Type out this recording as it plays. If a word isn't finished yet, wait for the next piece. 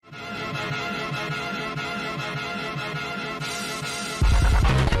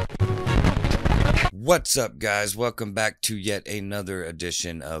What's up, guys? Welcome back to yet another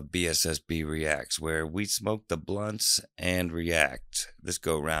edition of BSSB Reacts, where we smoke the blunts and react. This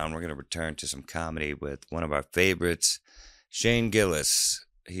go round, we're going to return to some comedy with one of our favorites, Shane Gillis.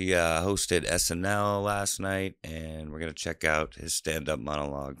 He hosted SNL last night, and we're going to check out his stand-up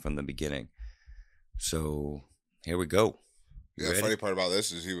monologue from the beginning. So, here we go. Yeah, the funny part about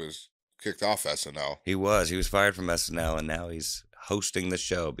this is he was kicked off SNL. He was fired from SNL, and now he's hosting the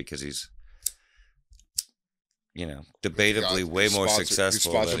show because he's, debatably way more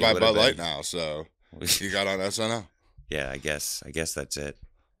successful. He's sponsored by Bud Light now, so he got on SNL. Yeah, I guess that's it.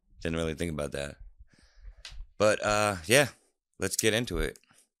 Didn't really think about that. But, yeah, let's get into it.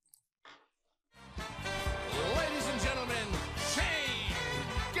 Ladies and gentlemen, Shane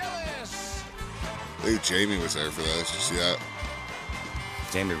Gillis. I think Jamie was there for this. You see that?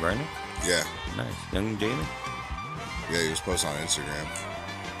 Jamie Vernon? Yeah. Nice. Young Jamie? Yeah, he was posted on Instagram.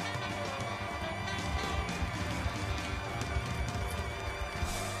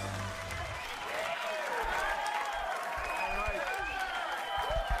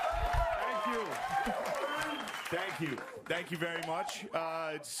 Thank you very much.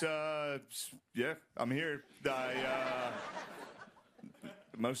 Yeah, I'm here.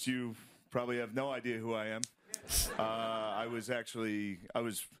 Most of you probably have no idea who I am. I was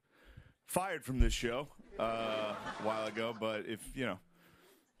fired from this show a while ago, but if,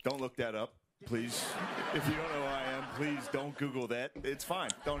 don't look that up, please. If you don't know who I am, please don't Google that. It's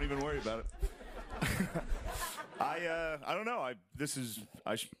fine. Don't even worry about it. I don't know.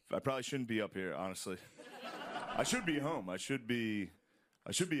 I probably shouldn't be up here, honestly. I should be home. I should be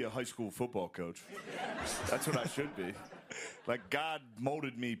a high school football coach. That's what I should be. Like, God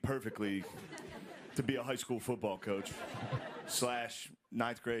molded me perfectly to be a high school football coach /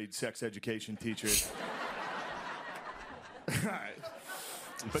 ninth grade sex education teacher. All right.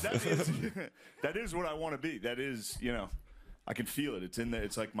 But that is what I want to be. That is, I can feel it. It's in there.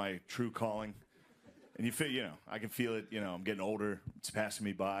 It's like my true calling. And you feel, I can feel it. I'm getting older. It's passing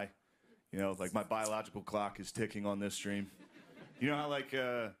me by. Like my biological clock is ticking on this stream. You know how like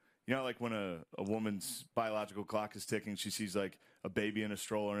when a woman's biological clock is ticking, she sees like a baby in a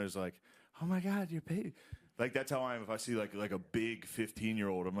stroller and is like, oh my God, your baby. Like that's how I am if I see like a big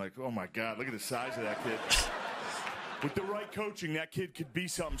 15-year-old. I'm like, oh my God, look at the size of that kid. With the right coaching, that kid could be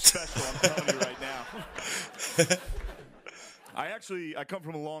something special, I'm telling you right now. I come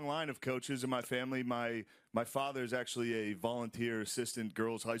from a long line of coaches in my family. My father is actually a volunteer assistant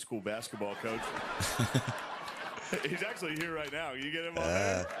girls high school basketball coach. He's actually here right now. You get him on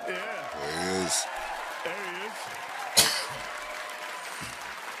there? Yeah. There he is. There he is.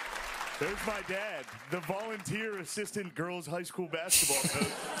 There's my dad, the volunteer assistant girls high school basketball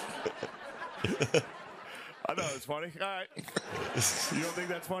coach. I know, it's funny. All right. You don't think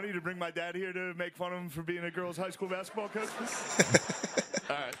that's funny to bring my dad here to make fun of him for being a girls' high school basketball coach?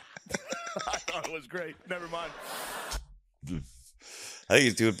 All right. I thought it was great. Never mind. I think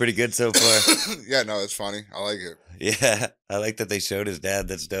he's doing pretty good so far. Yeah, no, it's funny. I like it. Yeah, I like that they showed his dad.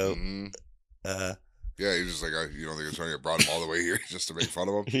 That's dope. Mm-hmm. Yeah, he's just like, you don't think it's funny? I brought him all the way here just to make fun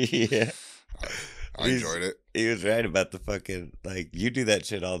of him? Yeah. I enjoyed it. He was right about the fucking, you do that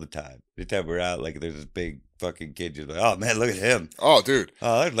shit all the time. Anytime we're out, there's this big fucking kid, you're like, oh man, look at him. Oh, dude.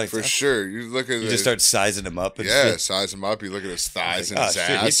 Oh, I'd like for sure. You look at You just start sizing him up and yeah, shit. size him up. You look at his thighs and oh, his shit,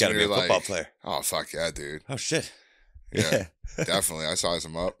 ass. He's got to be a and football like, player. Oh, fuck yeah, dude. Oh, shit. Yeah, definitely. I size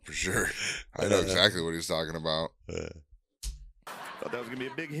him up for sure. I know exactly what he's talking about. Thought that was going to be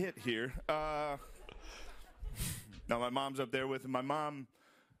a big hit here. Now, my mom's up there with him. My mom,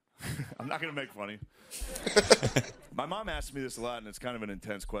 I'm not going to make fun of you. My mom asked me this a lot, and it's kind of an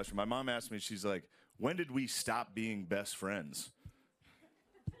intense question. My mom asked me, she's like, when did we stop being best friends?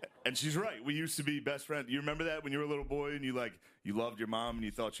 And she's right. We used to be best friends. You remember that when you were a little boy and you loved your mom and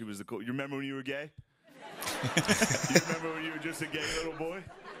you thought she was the cool? You remember when you were gay? You remember when you were just a gay little boy?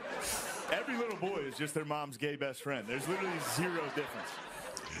 Every little boy is just their mom's gay best friend. There's literally zero difference.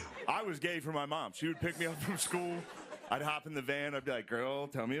 I was gay for my mom. She would pick me up from school. I'd hop in the van. I'd be like, girl,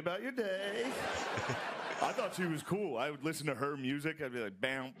 tell me about your day. I thought she was cool. I would listen to her music. I'd be like,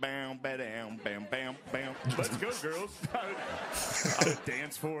 bam, bam, ba-dam, bam, bam, bam. Let's go, girls. I would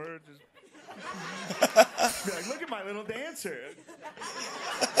dance for her. Just be like, look at my little dancer.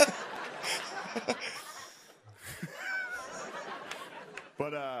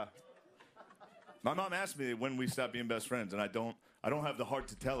 But my mom asked me when we stopped being best friends, and I don't have the heart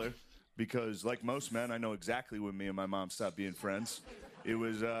to tell her because, like most men, I know exactly when me and my mom stopped being friends. It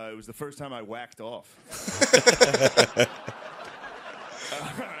was the first time I whacked off.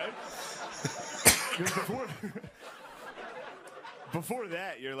 All right. Before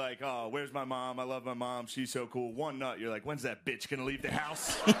that, you're like, oh, where's my mom? I love my mom. She's so cool. One nut, you're like, when's that bitch gonna leave the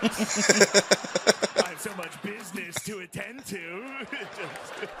house? I have so much business to attend to.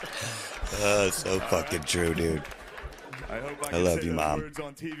 Oh, so fucking true, dude. I hope I I can love say you, those Mom. words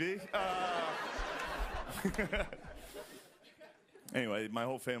on TV. Anyway, my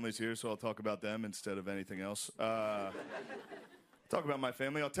whole family's here, so I'll talk about them instead of anything else. Talk about my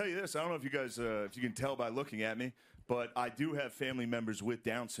family. I'll tell you this. I don't know if you guys, if you can tell by looking at me, but I do have family members with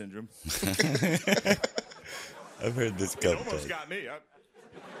Down syndrome. I've heard this It couple almost times. got me.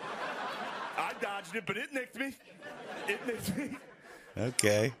 I dodged it, but it nicked me. It nicked me.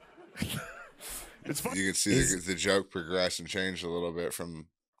 Okay. You It's funny. can see the joke progress and change a little bit from,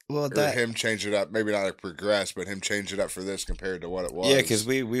 Well, or that him change it up. Maybe not like progress, but him change it up for this compared to what it was. yeah, because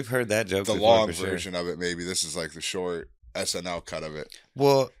we've heard that joke the before, long for sure. version of it. Maybe this is like the short SNL cut of it.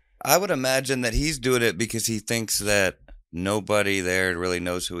 Well, I would imagine that he's doing it because he thinks that nobody there really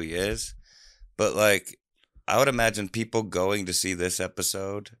knows who he is. But like, I would imagine people going to see this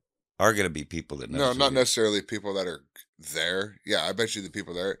episode are going to be people that know. No, who not he is. necessarily people that are there. Yeah, I bet you the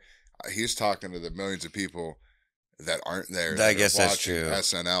people there. He's talking to the millions of people that aren't there. I that guess are that's watching true.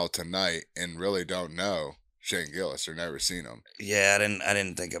 SNL tonight and really don't know Shane Gillis or never seen him. Yeah, I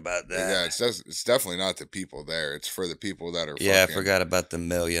didn't think about that. Yeah, it's definitely not the people there. It's for the people that are. Yeah, I fucking, forgot about the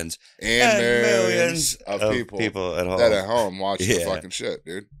millions and millions of people at home. that at home watching the Yeah. fucking shit,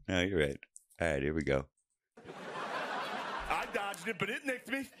 dude. No, you're right. All right, here we go. I dodged it, but it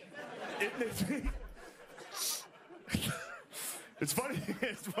nicked me. It nicked me. It's funny.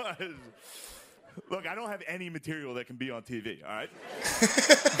 It's funny. Look, I don't have any material that can be on TV, all right?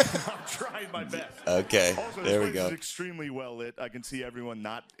 I'm trying my best. Okay, Also, there this we place go. is extremely well lit. I can see everyone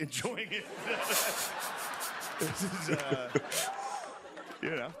not enjoying it. This is,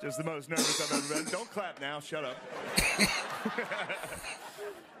 just the most nervous I've ever been. Don't clap now. Shut up.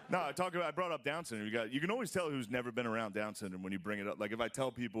 No, I brought up Down syndrome. You can always tell who's never been around Down syndrome when you bring it up. Like if I tell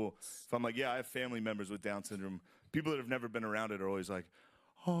people, if I'm like, yeah, I have family members with Down syndrome, people that have never been around it are always like,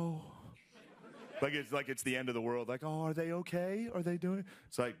 oh. Like it's the end of the world. Like, oh, are they okay? Are they doing?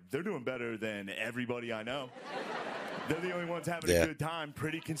 It's like they're doing better than everybody I know. They're the only ones having Yeah. a good time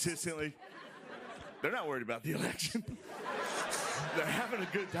pretty consistently. They're not worried about the election. They're having a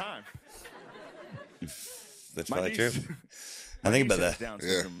good time. That's My probably niece- true. I think niece about has that. Down Yeah.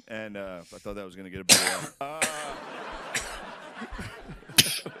 syndrome, and I thought that was going to get a better one.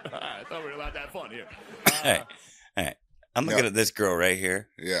 I thought we were allowed to have fun here. All right. I'm looking Yeah. at this girl right here.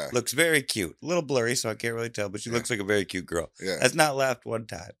 Yeah, Looks very cute. A little blurry, so I can't really tell, but she looks like a very cute girl. Yeah. Has not laughed one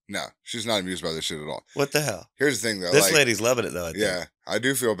time. no, she's not amused by this shit at all. What the hell? Here's the thing, though. This like, lady's loving it, though, I think. yeah, I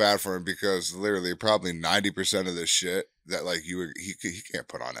do feel bad for him because literally probably 90% of this shit that like he can't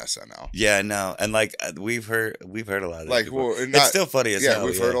put on SNL. Yeah, I know. And like we've heard a lot of this. Like, before. well, and it's not- still funny as Yeah, hell.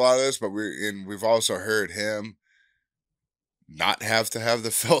 we've heard a lot of this, but we've also heard him not have to have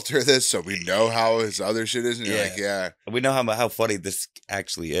the filter of this, so we know how his other shit is. And you're like, yeah, We know how funny this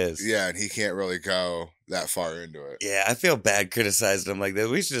actually is. yeah, and he can't really go that far into it. Yeah, I feel bad criticizing him like that.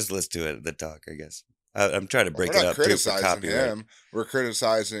 We should just listen to it, the talk, I guess. I'm trying to break We're it not up too for criticizing copyright. him. We're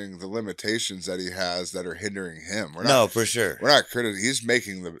criticizing the limitations that he has that are hindering him. We're not, No, for sure. We're not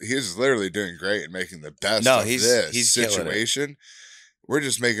he's literally doing great and making the best No, of he's killing it. situation. We're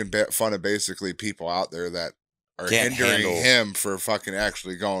just making fun of basically people out there that are Can't hindering handle- him for fucking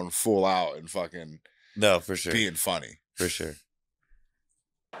actually going full out and fucking No, for sure. being funny. For sure.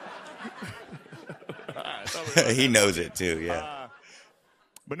 I thought we were allowed to He have knows fun. it too, yeah.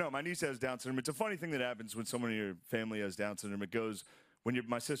 But no, my niece has Down syndrome. It's a funny thing that happens when someone in your family has Down syndrome. It goes when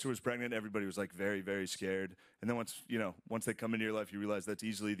my sister was pregnant, everybody was like very, very scared. And then once they come into your life, you realize that's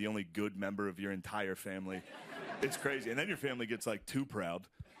easily the only good member of your entire family. It's crazy. And then your family gets like too proud.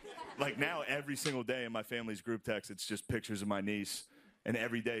 Like now, every single day in my family's group text, it's just pictures of my niece. And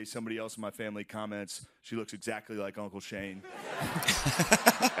every day, somebody else in my family comments, she looks exactly like Uncle Shane.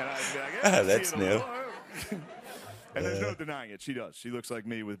 And I'd be like, yeah, I see That's it a new. little. And there's no denying it. She does. She looks like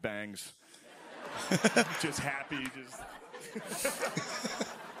me with bangs. Just happy.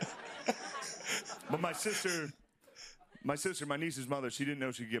 But my niece's mother, she didn't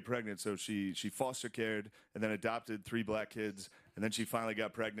know she could get pregnant, so she foster cared and then adopted 3 black kids. And then she finally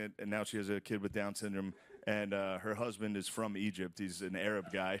got pregnant, and now she has a kid with Down syndrome. And her husband is from Egypt. He's an Arab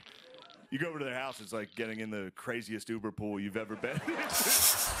guy. You go over to their house, it's like getting in the craziest Uber pool you've ever been.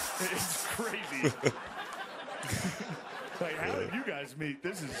 It's crazy. Like, how did you guys meet?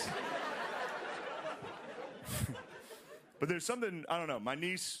 This is... But there's something, I don't know, my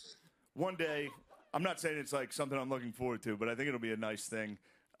niece, one day, I'm not saying it's like something I'm looking forward to, but I think it'll be a nice thing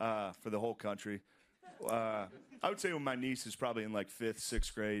for the whole country. I would say when my niece is probably in like 5th,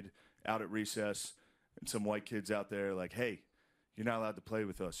 6th grade, out at recess, and some white kids out there like, hey, you're not allowed to play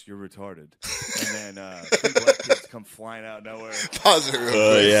with us. You're retarded. And then 3 black kids come flying out of nowhere. Pause it real quick.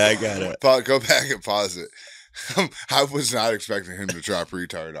 Oh, yeah, I got it. Go back and pause it. I was not expecting him to drop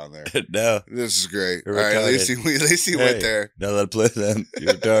retard on there. No. This is great. You're All right, at retarded. least he went there. Not allowed to play with them.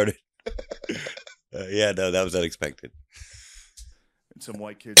 You're retarded. Yeah, no, that was unexpected. And some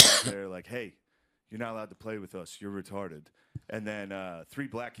white kids out there like, hey, you're not allowed to play with us. You're retarded. And then 3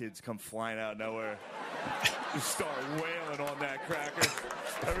 black kids come flying out of nowhere. Just start wailing on that cracker.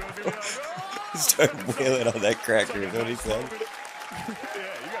 Everyone's gonna be like, oh! Start wailing on that cracker. Is what he said? Yeah,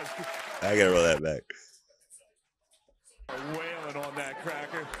 you guys I gotta roll that back. start wailing on that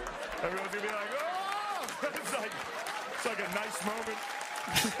cracker. Everyone's gonna be like, oh! It's like a nice moment.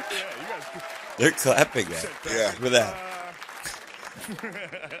 Yeah, you guys. They're clapping that. Yeah. For that.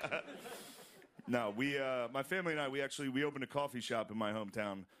 No, my family and I, we opened a coffee shop in my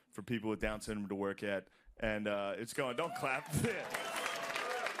hometown for people with Down syndrome to work at, and it's going. Don't clap.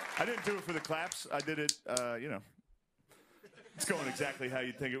 I didn't do it for the claps. I did it. It's going exactly how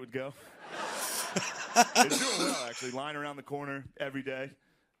you'd think it would go. It's doing well, actually. Line around the corner every day.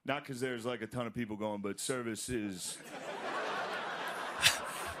 Not because there's like a ton of people going, but service is.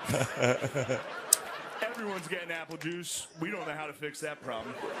 Everyone's getting apple juice. We don't know how to fix that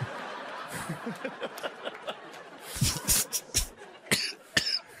problem.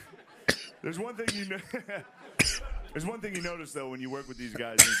 There's one thing you know. There's one thing you notice though when you work with these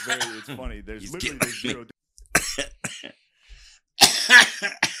guys. And it's funny. There's zero.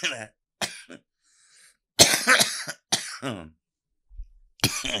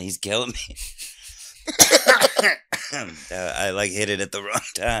 He's killing me. I like hit it at the wrong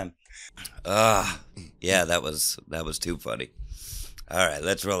time. Yeah, that was too funny. All right,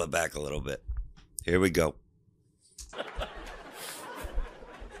 let's roll it back a little bit. Here we go.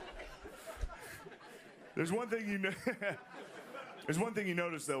 There's one thing you know. There's one thing you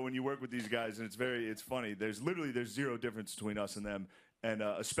notice though when you work with these guys, and it's funny. There's zero difference between us and them, and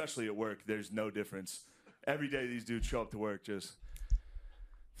especially at work, there's no difference. Every day these dudes show up to work just.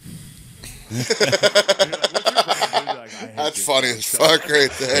 You're like, what's your problem, dude? Like, That's funny as fuck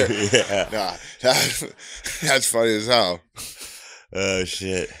right there. Yeah. Nah, that's funny as hell. Oh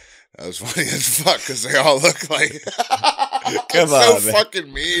shit. That was funny as fuck because they all look like. Come so on, man.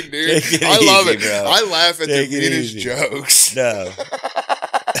 fucking mean, dude. Take it I love easy, it. bro. I laugh at Take the it meanest easy. jokes. No.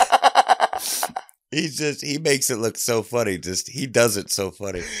 He makes it look so funny. He does it so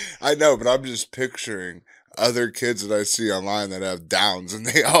funny. I know, but I'm just picturing other kids that I see online that have Downs, and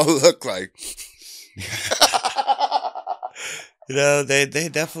they all look like. You know, they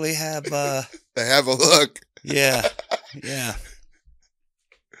definitely have. They have a look. Yeah.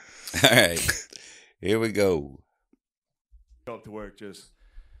 All right, here we go. Show up to work just.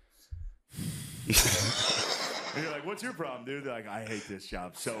 And you're like, what's your problem, dude? They're like, I hate this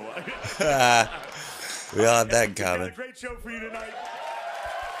job. So. We all have that in We've got common. a great show for you tonight.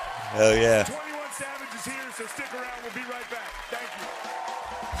 Hell yeah. 21 Savage is here, so stick around. We'll be right back. Thank you.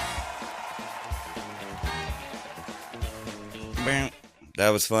 That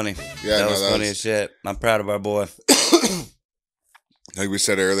was funny. Yeah, that no, was that funny was- as shit. I'm proud of our boy. Like we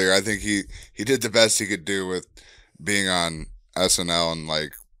said earlier, I think he did the best he could do with being on SNL and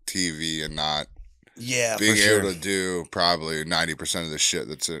like TV and not Yeah, being for sure. able to do probably 90% of the shit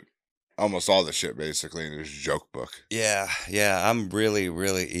that's it. Almost all the shit basically in his joke book. Yeah. I'm really,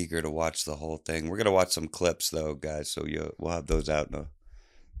 really eager to watch the whole thing. We're gonna watch some clips though, guys. So we'll have those out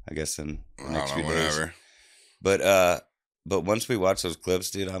I guess in the I next don't few know, days. whatever. But once we watch those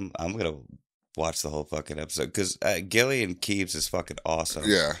clips, dude, I'm gonna watch the whole fucking episode because Gilly and Keeves is fucking awesome.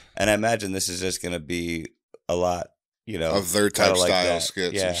 Yeah. And I imagine this is just gonna be a lot, Of their type kinda like style that.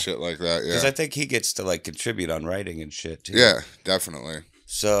 skits Yeah. and shit like that. Because Yeah. I think he gets to like contribute on writing and shit too. Yeah, definitely.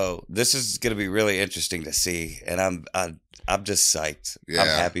 So this is gonna be really interesting to see, and I'm just psyched. Yeah, I'm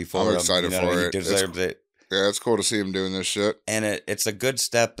happy for I'm him. excited You know, for he it. It's- deserves it. Yeah, it's cool to see him doing this shit. And it's a good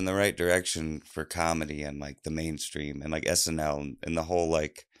step in the right direction for comedy and like the mainstream and like SNL and the whole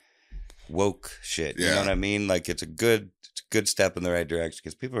like woke shit. You know Yeah. what I mean? Like it's a good step in the right direction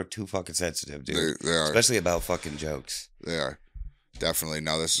because people are too fucking sensitive, dude. They are. Especially about fucking jokes. They are. Definitely.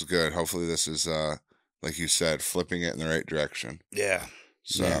 No, this is good. Hopefully this is like you said, flipping it in the right direction. Yeah.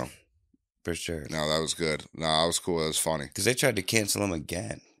 So Yeah, for sure. no, that was good. No, that was cool. It was funny. Because they tried to cancel him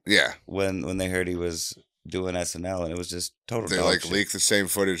again Yeah. when they heard he was doing SNL, and it was just total. They dog like shit. leaked the same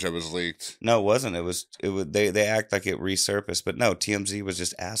footage that was leaked. No, it wasn't. It was. They act like it resurfaced, but no. TMZ was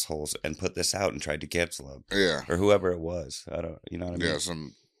just assholes and put this out and tried to cancel him Yeah. or whoever it was. I don't. You know what I mean? Yeah,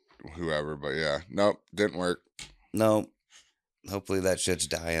 some whoever. But yeah, nope, didn't work. No. Hopefully that shit's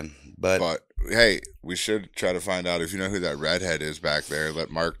dying. But hey, we should try to find out if you know who that redhead is back there.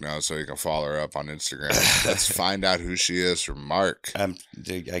 Let Mark know so he can follow her up on Instagram. Let's find out who she is from Mark.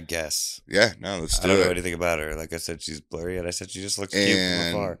 I guess. Yeah, no, let's do I don't it. know anything about her. Like I said, she's blurry, and I said she just looks cute from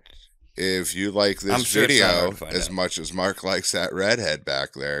afar. If you like this I'm sure it's not hard video to find as out. much as Mark likes that redhead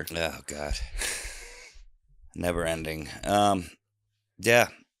back there, Oh God. Never ending. Yeah.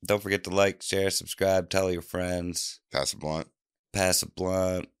 Don't forget to like, share, subscribe, tell your friends. pass a blunt. Pass a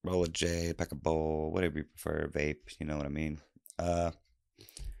blunt, roll a J, pack a bowl, whatever you prefer, vape, you know what I mean.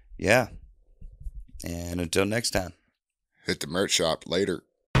 Yeah. And until next time. Hit the merch shop later.